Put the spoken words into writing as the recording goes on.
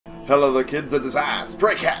Hello there kids, it is I,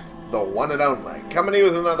 Stray Cat, the one and only, coming in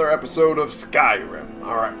with another episode of Skyrim.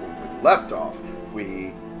 Alright, when we left off,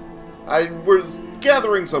 I was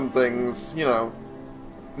gathering some things, you know,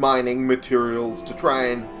 mining materials to try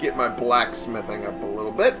and get my blacksmithing up a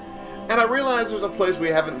little bit, and I realized there's a place we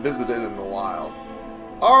haven't visited in a while.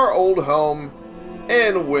 Our old home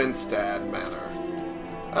in Winstead Manor.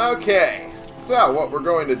 Okay, so what we're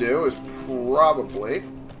going to do is probably,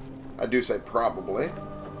 I do say probably,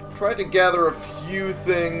 try to gather a few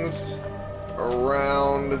things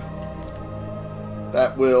around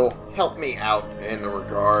that will help me out in a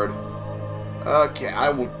regard. Okay,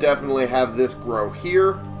 I will definitely have this grow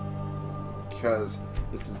here, because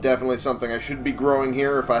this is definitely something I should be growing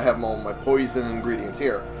here if I have all my poison ingredients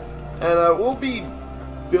here. And we'll be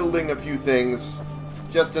building a few things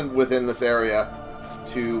just within this area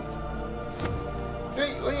to,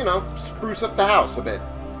 you know, spruce up the house a bit.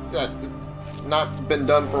 It's not been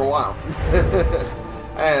done for a while.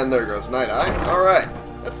 And there goes Night Eye. Alright,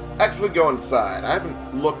 let's actually go inside. I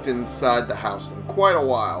haven't looked inside the house in quite a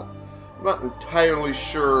while. I'm not entirely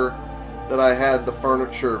sure that I had the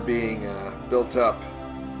furniture being built up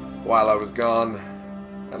while I was gone.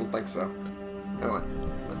 I don't think so. Anyway,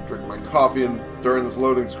 I'm gonna drink my coffee during this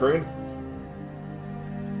loading screen.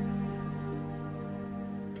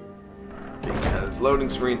 Because loading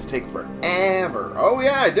screens take forever. Oh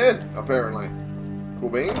yeah, I did, apparently. Cool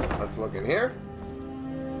beans. Let's look in here.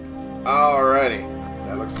 Alrighty.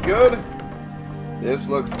 That looks good. This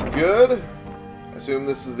looks good. I assume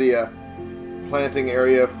this is the planting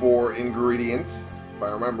area for ingredients. If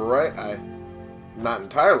I remember right. I'm not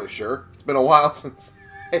entirely sure. It's been a while since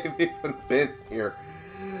I've even been here.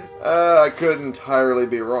 I could entirely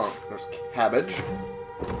be wrong. There's cabbage.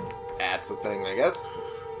 That's a thing, I guess.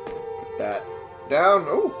 Let's put that down.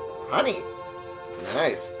 Oh, honey.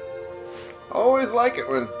 Nice. Always like it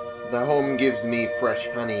when the home gives me fresh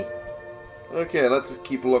honey. Okay, let's just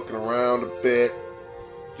keep looking around a bit,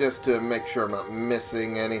 just to make sure I'm not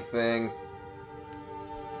missing anything.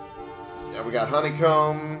 Yeah, we got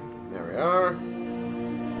honeycomb. There we are.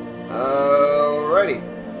 Alrighty.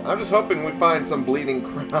 I'm just hoping we find some bleeding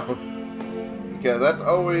crown, because that's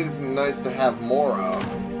always nice to have more of,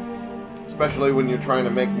 especially when you're trying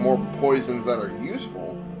to make more poisons that are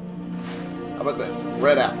useful. How about this?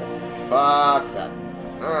 Red apple. Fuck that.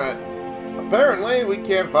 Alright. Apparently, we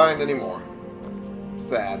can't find any more.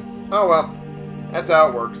 Sad. Oh well. That's how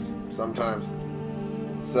it works, sometimes.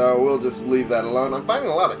 So, we'll just leave that alone. I'm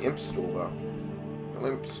finding a lot of imp stool, though.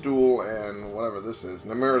 Imp stool and whatever this is.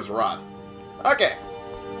 Namir's rot. Okay.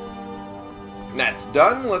 That's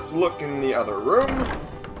done. Let's look in the other room.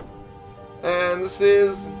 And this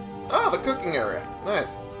is... oh, the cooking area.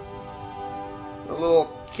 Nice. A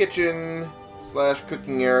little kitchen /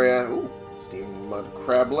 cooking area. Ooh, steamed mud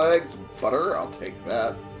crab legs, butter. I'll take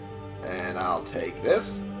that. And I'll take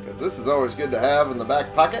this, because this is always good to have in the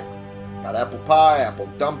back pocket. Got apple pie, apple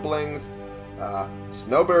dumplings,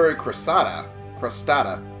 snowberry crostata,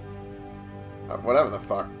 whatever the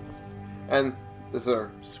fuck. And these are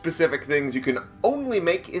specific things you can only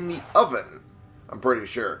make in the oven, I'm pretty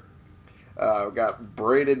sure. We've got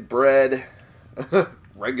braided bread,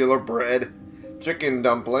 regular bread, chicken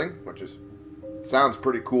dumpling, which is sounds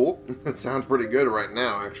pretty cool. It sounds pretty good right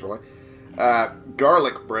now, actually.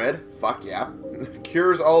 Garlic bread, fuck yeah.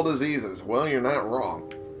 Cures all diseases. Well, you're not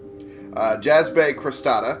wrong. Jazzberry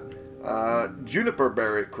crostata, juniper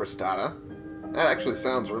berry crostata. That actually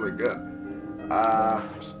sounds really good.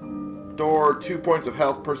 Store 2 points of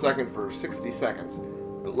health per second for 60 seconds.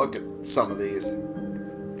 But look at some of these,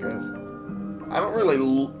 because I don't really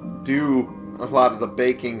do a lot of the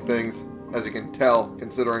baking things, as you can tell,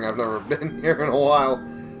 considering I've never been here in a while.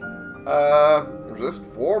 Resist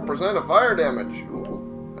 4% of fire damage.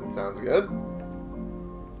 Ooh, that sounds good.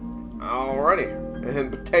 Alrighty.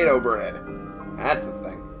 And potato bread. That's a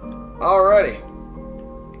thing. Alrighty.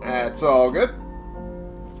 That's all good.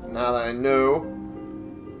 Now that I know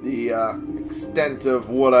the extent of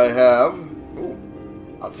what I have, ooh,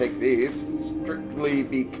 I'll take these. Strictly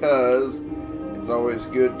because it's always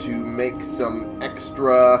good to make some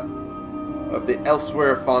extra of the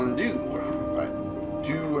elsewhere fondue. If I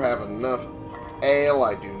do have enough ale,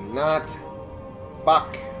 I do not.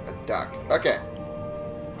 Fuck a duck. Okay.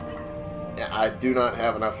 Yeah, I do not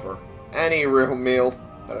have enough for any real meal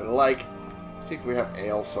that I like. Let's see if we have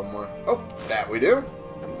ale somewhere. Oh, that we do.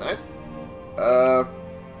 Nice.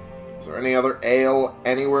 Is there any other ale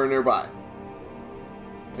anywhere nearby?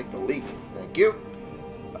 Take the leek. Thank you.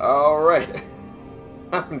 Alright.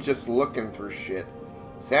 I'm just looking for shit.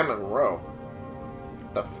 Salmon roe.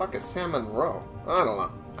 What the fuck is salmon roe? I don't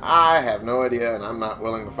know. I have no idea, and I'm not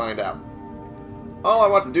willing to find out. All I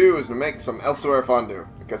want to do is to make some elsewhere fondue,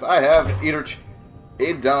 because I have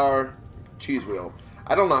Edar cheese wheel.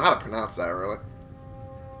 I don't know how to pronounce that, really.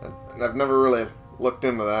 And I've never really looked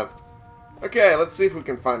into that. Okay, let's see if we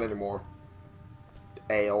can find any more.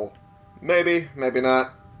 Ale. Maybe, maybe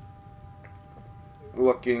not.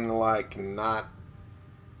 Looking like not.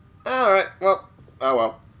 Alright, well, oh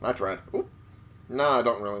well, I tried. Oop. No, I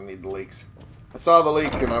don't really need the leeks. I saw the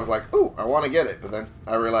leek and I was like, ooh, I want to get it, but then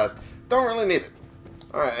I realized, don't really need it.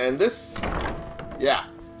 Alright, and this, yeah,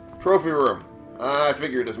 trophy room. I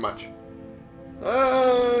figured as much.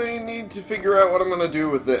 I need to figure out what I'm going to do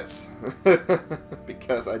with this.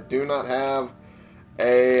 Because I do not have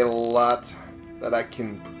a lot that I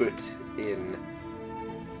can put in.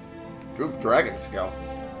 Ooh, dragon skull.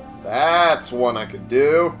 That's one I could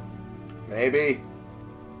do. Maybe.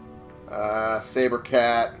 Saber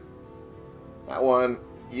cat. That one.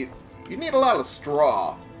 You need a lot of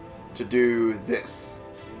straw to do this.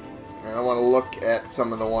 And I want to look at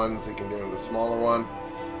some of the ones you can do in the smaller one.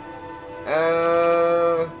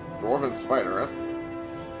 Dwarven spider,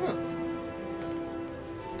 huh?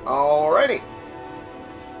 Alrighty.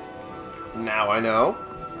 Now I know.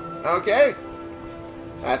 Okay.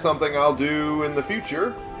 That's something I'll do in the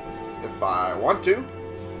future, if I want to.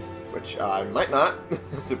 Which I might not,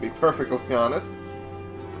 to be perfectly honest.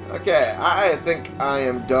 Okay, I think I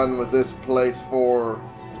am done with this place for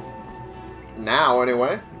now,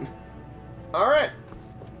 anyway. Alright.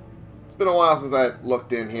 It's been a while since I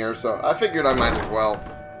looked in here, so I figured I might as well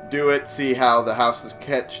do it, see how the house is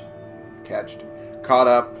caught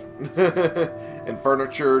up in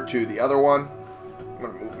furniture to the other one. I'm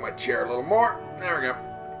going to move my chair a little more. There we go.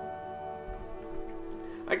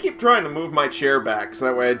 I keep trying to move my chair back so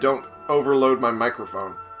that way I don't overload my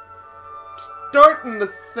microphone. Starting to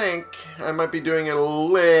think I might be doing it a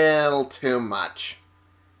little too much.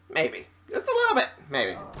 Maybe. Just a little bit.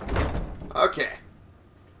 Maybe. Okay.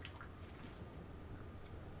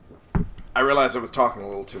 I realized I was talking a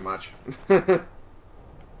little too much.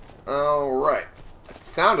 Alright. It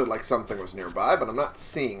sounded like something was nearby, but I'm not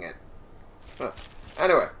seeing it. Huh.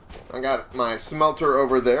 Anyway, I got my smelter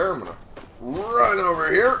over there. I'm going to run over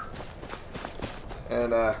here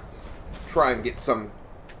and try and get some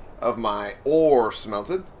of my ore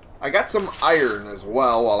smelted. I got some iron as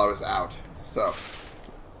well while I was out. So,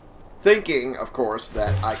 thinking, of course,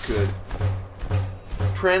 that I could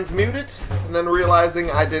transmute it, and then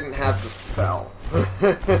realizing I didn't have the spell.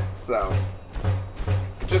 So,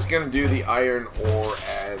 just gonna do the iron ore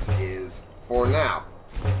as is for now.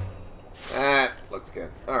 That looks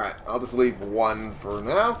good. Alright, I'll just leave one for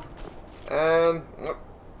now. And,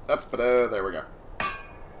 there we go.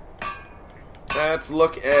 Let's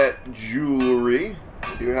look at jewelry.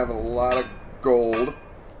 We do have a lot of gold,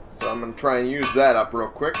 so I'm going to try and use that up real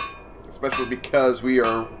quick. Especially because we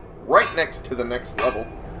are right next to the next level.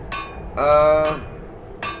 I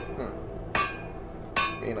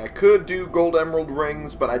mean, I could do gold emerald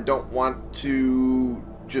rings, but I don't want to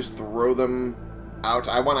just throw them out.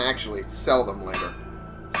 I want to actually sell them later.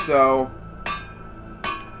 So,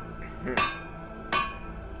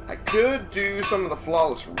 I could do some of the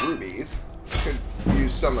flawless rubies. Could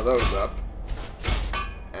use some of those up.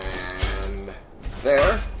 And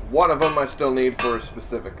there. One of them I still need for a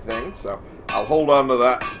specific thing, so I'll hold on to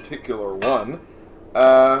that particular one.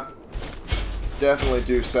 Definitely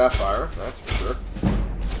do sapphire, that's for sure.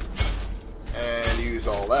 And use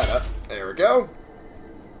all that up. There we go.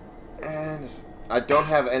 And I don't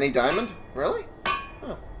have any diamond? Really?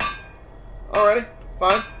 Huh. Alrighty,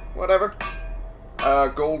 fine, whatever.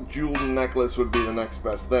 Gold jeweled necklace would be the next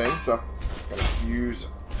best thing, so I'm gonna use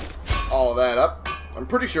all that up. I'm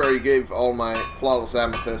pretty sure he gave all my flawless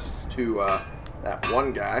amethysts to that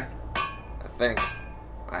one guy. I think.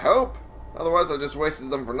 I hope. Otherwise I just wasted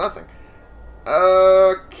them for nothing.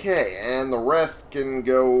 Okay, and the rest can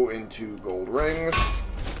go into gold rings.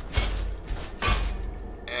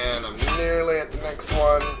 And I'm nearly at the next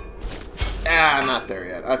one. Ah, not there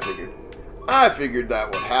yet. I figured that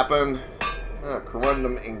would happen.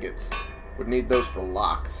 Corundum ingots. Would need those for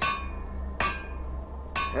locks.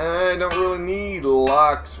 I don't really need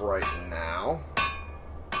locks right now.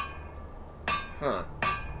 Huh.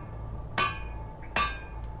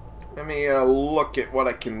 Let me look at what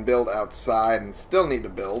I can build outside and still need to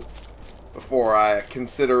build before I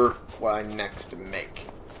consider what I next make.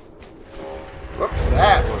 Whoops,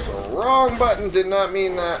 that was a wrong button. Did not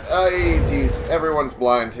mean that. Ay, jeez. Everyone's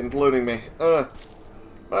blind, including me.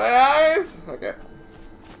 My eyes? Okay.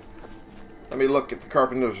 Let me look at the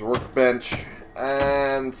carpenter's workbench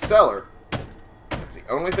and cellar. That's the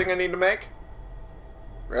only thing I need to make?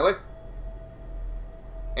 Really?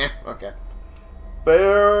 Okay.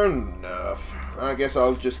 Fair enough. I guess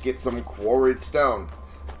I'll just get some quarried stone.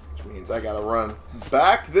 Which means I gotta run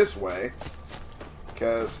back this way.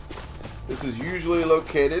 Because this is usually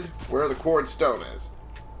located where the quarried stone is.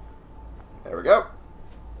 There we go.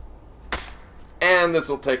 And this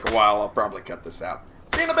will take a while. I'll probably cut this out.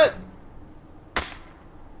 See you in a bit.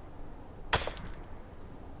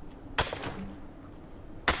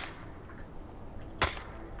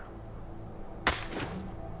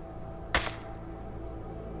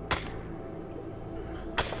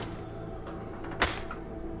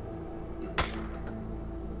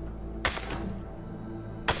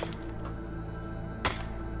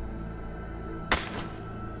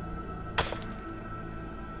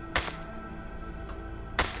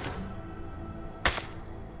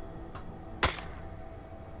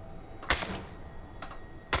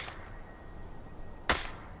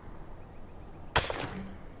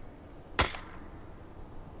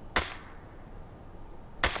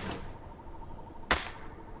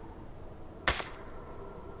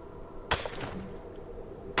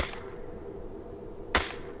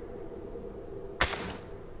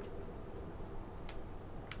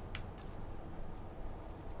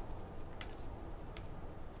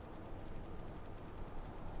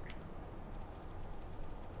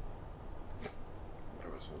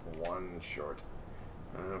 One short.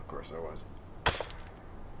 Of course I was.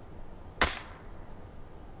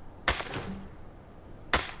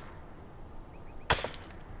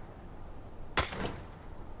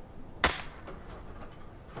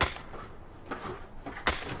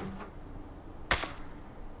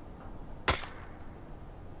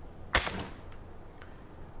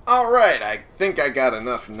 Alright, I think I got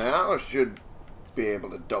enough now. I should be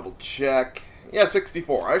able to double check. Yeah,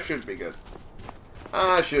 64. I should be good.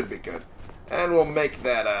 I should be good. And we'll make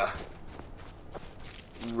that a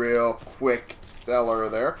real quick cellar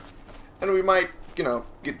there. And we might, you know,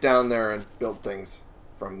 get down there and build things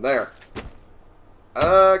from there.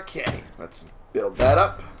 Okay, let's build that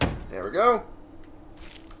up. There we go.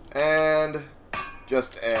 And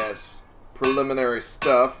just as preliminary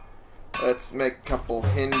stuff, let's make a couple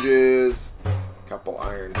hinges, a couple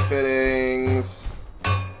iron fittings.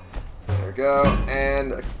 There we go.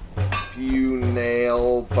 And a few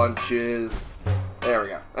nail bunches. There we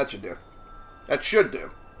go. That should do. That should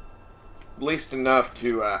do. At least enough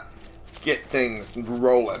to get things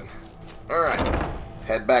rolling. Alright. Let's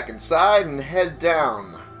head back inside and head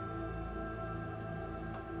down.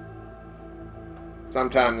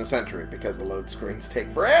 Sometime in the century, because the load screens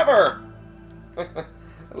take forever!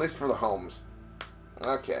 At least for the homes.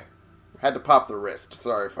 Okay. Had to pop the wrist.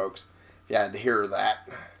 Sorry, folks, if you had to hear that.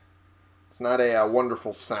 It's not a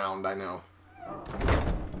wonderful sound, I know.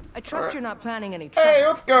 I trust you're not planning any trouble. Hey,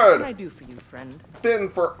 what's good? What can I do for you, friend? It's been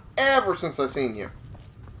forever since I've seen you.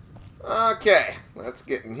 Okay, let's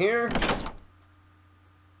get in here.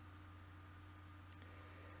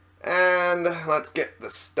 And let's get the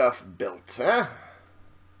stuff built, huh?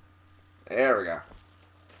 There we go.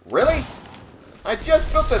 Really? I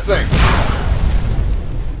just built this thing!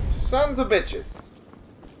 Sons of bitches.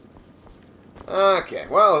 Okay,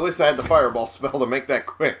 well, at least I had the fireball spell to make that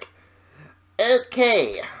quick.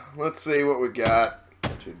 Okay, let's see what we got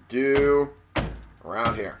to do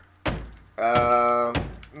around here.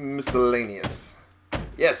 Miscellaneous.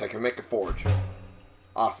 Yes, I can make a forge.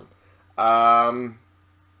 Awesome.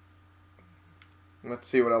 Let's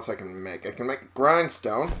see what else I can make. I can make a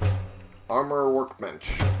grindstone. Armor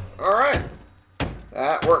workbench. Alright.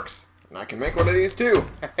 That works. And I can make one of these too.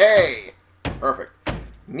 Hey! Perfect.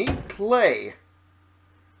 Need clay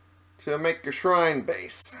to make a shrine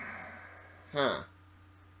base. Huh.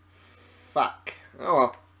 Fuck.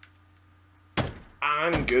 Oh well.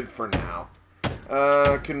 I'm good for now.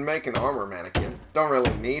 Can make an armor mannequin. Don't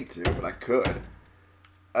really need to, but I could.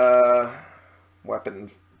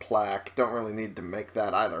 Weapon plaque. Don't really need to make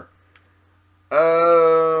that either.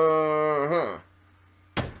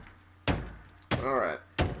 Alright.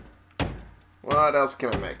 What else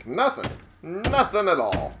can I make? Nothing. Nothing at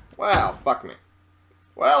all. Wow, fuck me.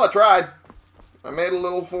 Well, I tried. I made a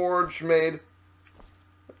little forge, made,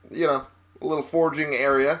 you know, a little forging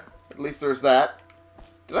area. At least there's that.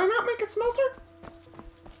 Did I not make a smelter?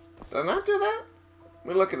 Did I not do that? Let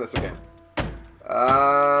me look at this again.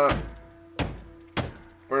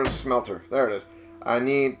 Where's the smelter? There it is. I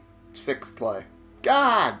need 6 clay.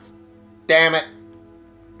 God damn it.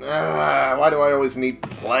 Why do I always need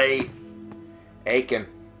clay? Aiken.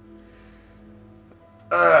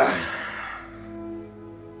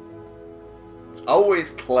 It's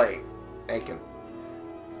always clay. Aiken.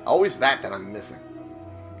 It's always that I'm missing.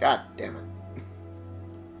 God damn it.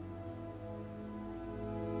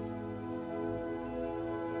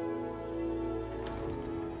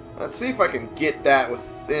 Let's see if I can get that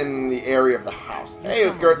within the area of the house. Hey, You're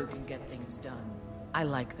someone Uthgard. who can get things done. I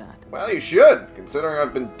like that. Well, you should, considering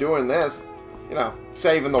I've been doing this. You know,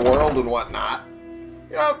 saving the world and whatnot.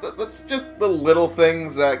 You know, that's just the little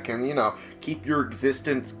things that can, you know, keep your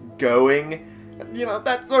existence going. You know,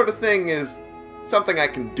 that sort of thing is something I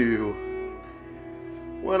can do.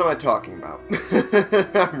 What am I talking about?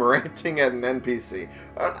 I'm ranting at an NPC.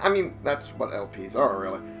 I mean, that's what LPs are,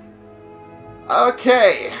 really.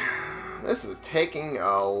 Okay. This is taking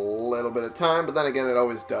a little bit of time, but then again, it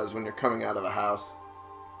always does when you're coming out of the house.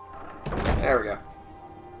 There we go.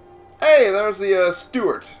 Hey, there's the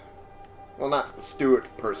steward. Well, not the steward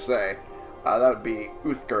per se. That would be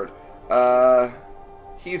Uthgard.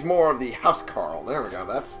 He's more of the housecarl. There we go.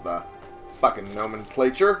 That's the fucking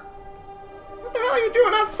nomenclature. What the hell are you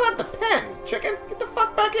doing outside the pen, chicken? Get the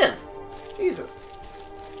fuck back in. Jesus.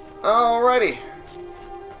 Alrighty.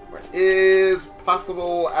 Where is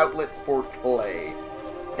possible outlet for clay?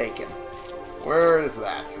 Aiken. Where is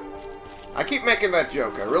that? I keep making that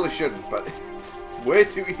joke. I really shouldn't, but it's way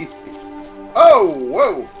too easy. Oh,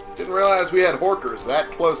 whoa! Didn't realize we had horkers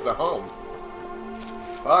that close to home.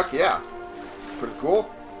 Fuck yeah. Pretty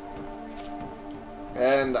cool.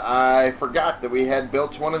 And I forgot that we had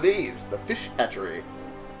built one of these, the fish hatchery.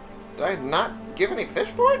 Did I not give any fish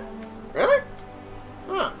for it? Really?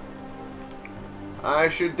 Huh. I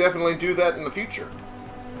should definitely do that in the future.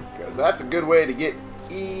 Because that's a good way to get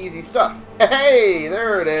easy stuff. Hey,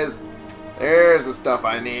 there it is. There's the stuff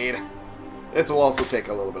I need. This will also take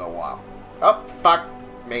a little bit of a while. Oh, fuck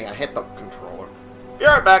me. I hit the controller. Be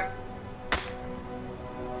right back.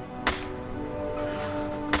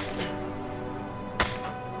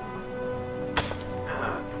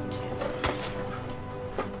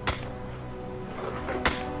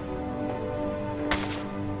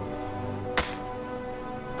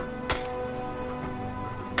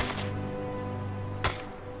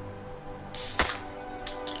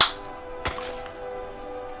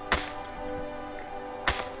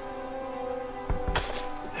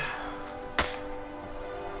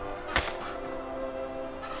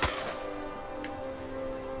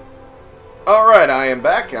 Alright, I am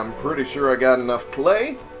back. I'm pretty sure I got enough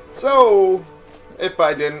clay. So, if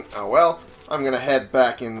I didn't, oh well, I'm going to head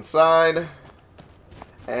back inside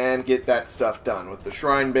and get that stuff done with the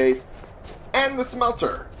shrine base and the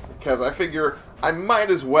smelter. Because I figure I might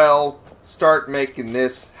as well start making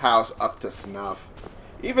this house up to snuff.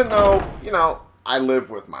 Even though, you know, I live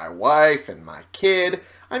with my wife and my kid,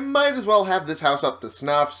 I might as well have this house up to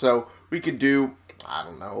snuff so we could do, I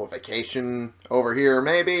don't know, a vacation over here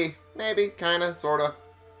maybe. Maybe, kinda, sorta.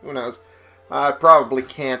 Who knows? I probably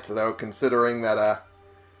can't, though, considering that,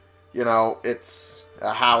 you know, it's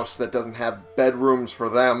a house that doesn't have bedrooms for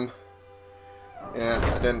them. Yeah,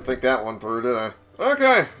 I didn't think that one through, did I?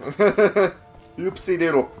 Okay. Oopsie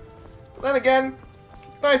doodle. But then again,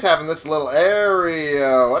 it's nice having this little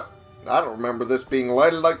area. What? I don't remember this being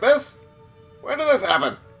lighted like this. When did this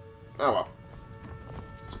happen? Oh, well.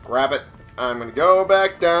 Let's grab it. I'm gonna go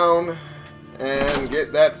back down and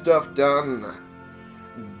get that stuff done.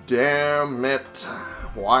 Damn it.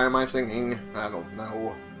 Why am I singing? I don't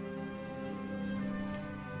know.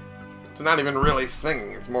 It's not even really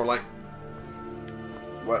singing. It's more like...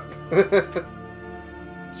 what?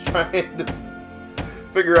 Trying to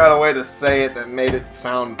figure out a way to say it that made it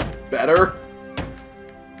sound better.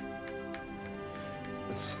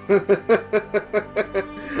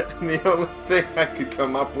 And the only thing I could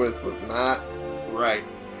come up with was not right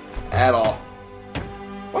at all.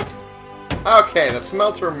 What? Okay, the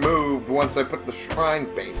smelter moved once I put the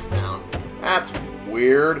shrine base down. That's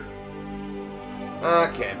weird.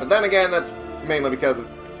 Okay, but then again, that's mainly because it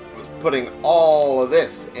was putting all of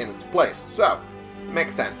this in its place. So,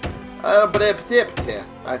 makes sense. My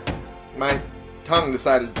tongue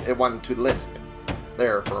decided it wanted to lisp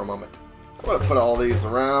there for a moment. I'm going to put all these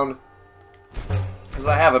around. Because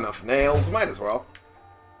I have enough nails, might as well.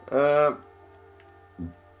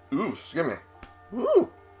 Ooh, excuse me. Ooh,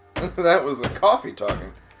 that was the coffee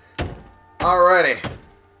talking. Alrighty.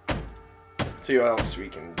 Let's see what else we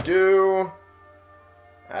can do.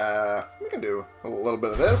 We can do a little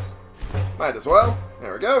bit of this. Might as well.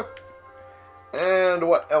 There we go. And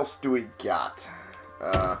what else do we got?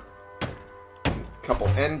 Couple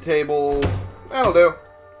end tables. That'll do.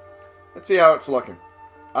 Let's see how it's looking.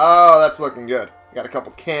 Oh, that's looking good. Got a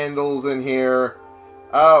couple candles in here.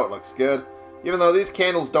 Oh, it looks good. Even though these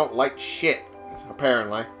candles don't light shit,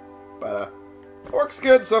 apparently. But, it works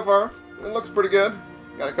good so far. It looks pretty good.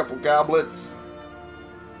 Got a couple goblets.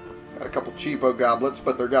 Got a couple cheapo goblets,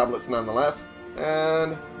 but they're goblets nonetheless.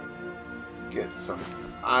 And get some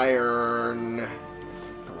iron.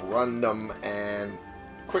 Some corundum, and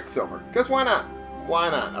quicksilver. Because why not? Why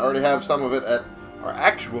not? I already have some of it at our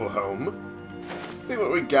actual home. Let's see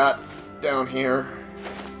what we got down here.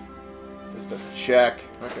 Just to check.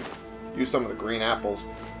 I could use some of the green apples.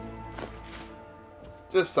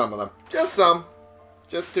 Just some of them. Just some.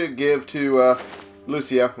 Just to give to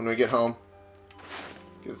Lucia when we get home.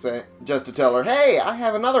 Just to tell her, hey, I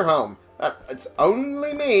have another home. It's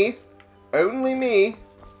only me. Only me.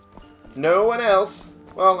 No one else.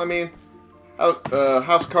 Well, I mean,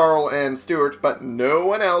 House Carl and Stuart, but no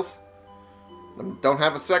one else. Don't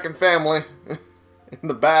have a second family in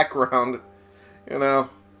the background. You know,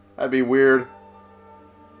 that'd be weird.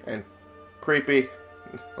 And creepy.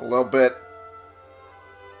 A little bit.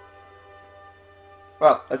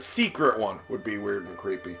 Well, a secret one would be weird and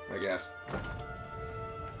creepy, I guess.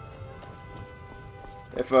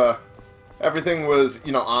 If everything was,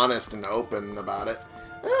 you know, honest and open about it,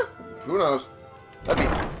 who knows? That'd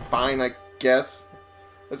be fine, I guess.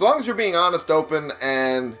 As long as you're being honest, open,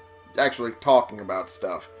 and actually talking about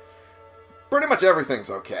stuff. Pretty much everything's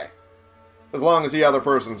okay. As long as the other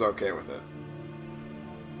person's okay with it.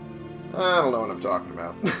 I don't know what I'm talking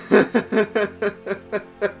about.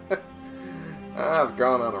 I've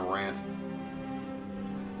gone on a rant.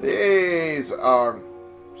 These are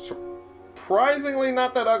surprisingly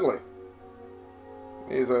not that ugly.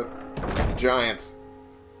 These are giants.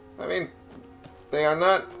 I mean, they are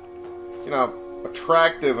not, you know,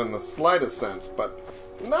 attractive in the slightest sense, but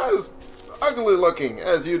not as ugly looking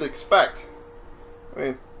as you'd expect. I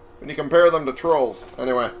mean, when you compare them to trolls.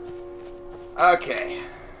 Anyway. Okay.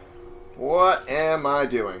 What am I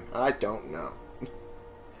doing? I don't know.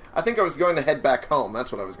 I think I was going to head back home.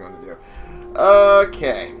 That's what I was going to do.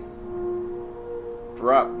 Okay.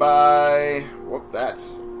 Drop by. Whoop,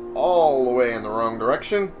 that's all the way in the wrong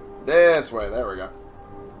direction. This way. There we go.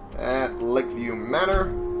 At Lakeview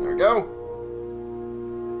Manor. There we go.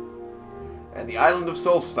 And the island of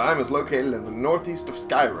Solstheim is located in the northeast of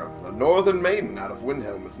Skyrim. The Northern Maiden out of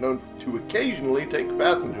Windhelm is known to occasionally take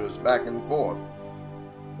passengers back and forth.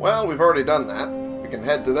 Well, we've already done that. We can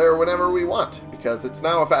head to there whenever we want, because it's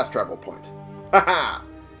now a fast travel point. Haha!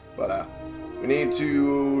 But, we need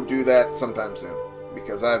to do that sometime soon,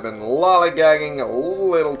 because I've been lollygagging a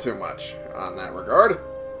little too much on that regard.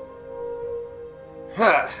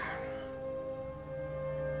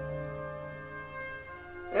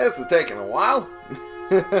 This is taking a while.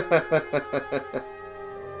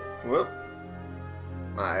 Whoop.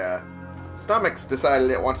 My stomach's decided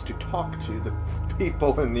it wants to talk to the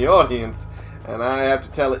people in the audience, and I have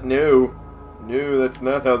to tell it no. No, that's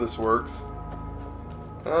not how this works.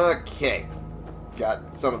 Okay.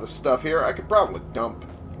 Got some of the stuff here. I could probably dump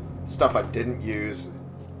stuff I didn't use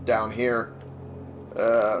down here.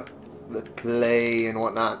 The clay and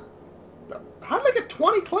whatnot. How did I get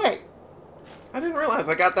 20 clay? I didn't realize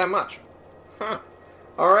I got that much. Huh.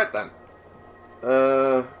 Alright then.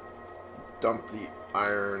 Dump the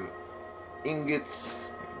iron ingots.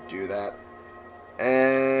 I can do that.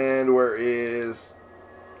 And where is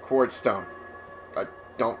quartz stone? I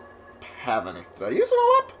don't have any. Did I use it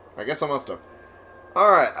all up? I guess I must have.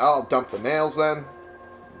 Alright, I'll dump the nails then.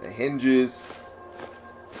 The hinges.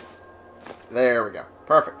 There we go.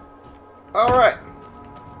 Perfect. Alright.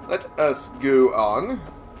 Let us go on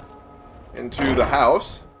into the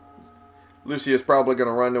house. Lucia's probably going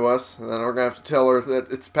to run to us, and then we're going to have to tell her that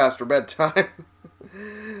it's past her bedtime.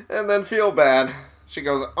 And then feel bad. She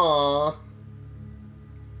goes, aww.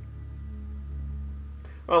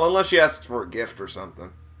 Well, unless she asks for a gift or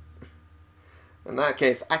something. In that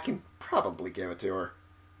case, I can probably give it to her.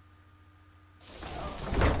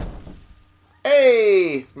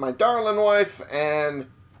 Hey! It's my darling wife and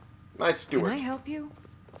my Stuart. Can I help you?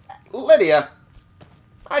 Lydia!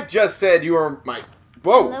 I just said you were my...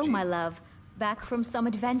 Whoa! Hello, geez. my love. Back from some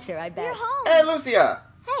adventure, I bet. You're home. Hey, Lucia!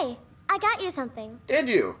 Hey, I got you something. Did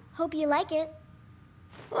you? Hope you like it.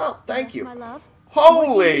 Well, thank Yes, you. my love.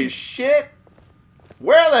 Holy shit!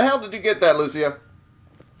 Where the hell did you get that, Lucia?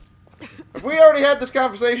 Have we already had this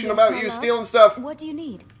conversation Yes, about my you love. stealing stuff? What do you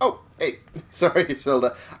need? Oh, hey. Sorry,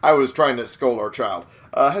 Isilda. I was trying to scold our child.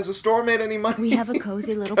 Has the store made any money? We have a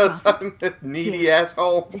cozy little Because profit. I'm a needy Here.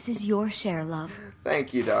 asshole. This is your share, love.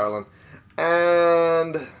 Thank you, darling.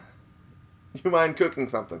 And... you mind cooking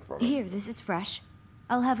something for me? Here, this is fresh.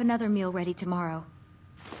 I'll have another meal ready tomorrow.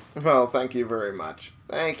 Well, thank you very much.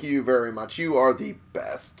 Thank you very much. You are the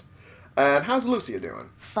best. And how's Lucia doing?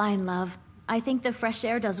 Fine, love. I think the fresh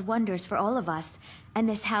air does wonders for all of us. And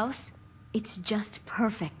this house, it's just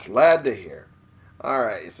perfect. Glad to hear.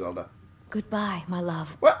 Alright, Isilda. Goodbye, my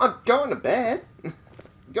love. Well, I'm going to bed.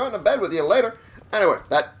 Going to bed with you later. Anyway,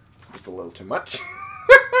 that was a little too much.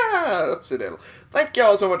 Oopsie diddle. Thank you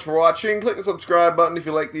all so much for watching. Click the subscribe button if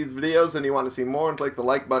you like these videos and you want to see more, and click the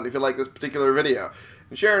like button if you like this particular video.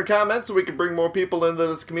 And share and comment so we can bring more people into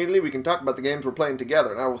this community. We can talk about the games we're playing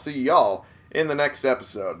together, and I will see y'all in the next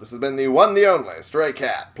episode. This has been the one, the only Stray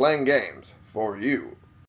Cat, playing games for you.